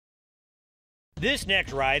This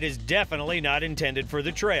next ride is definitely not intended for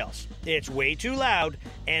the trails. It's way too loud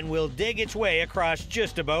and will dig its way across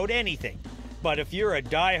just about anything. But if you're a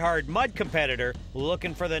die-hard mud competitor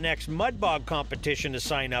looking for the next mud bog competition to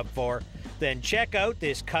sign up for, then check out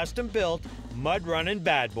this custom-built mud running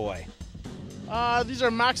bad boy. These are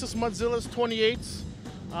Maxxis Mudzillas 28s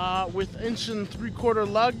with 1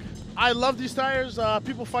 3/4 lug. I love these tires.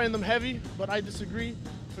 People find them heavy, but I disagree.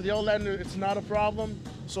 For the Outlander, it's not a problem.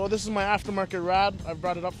 So this is my aftermarket rad. I've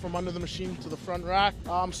brought it up from under the machine to the front rack,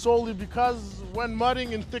 solely because when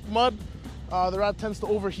mudding in thick mud, the rad tends to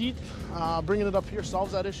overheat. Bringing it up here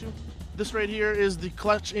solves that issue. This right here is the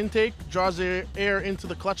clutch intake, draws the air into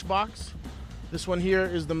the clutch box. This one here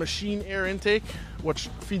is the machine air intake, which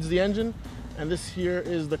feeds the engine. And this here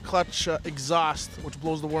is the clutch exhaust, which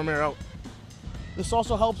blows the warm air out. This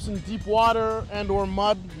also helps in deep water and or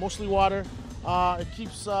mud, mostly water. It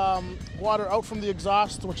keeps water out from the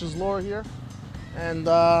exhaust, which is lower here, and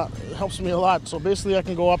it helps me a lot. So basically I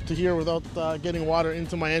can go up to here without getting water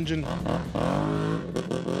into my engine.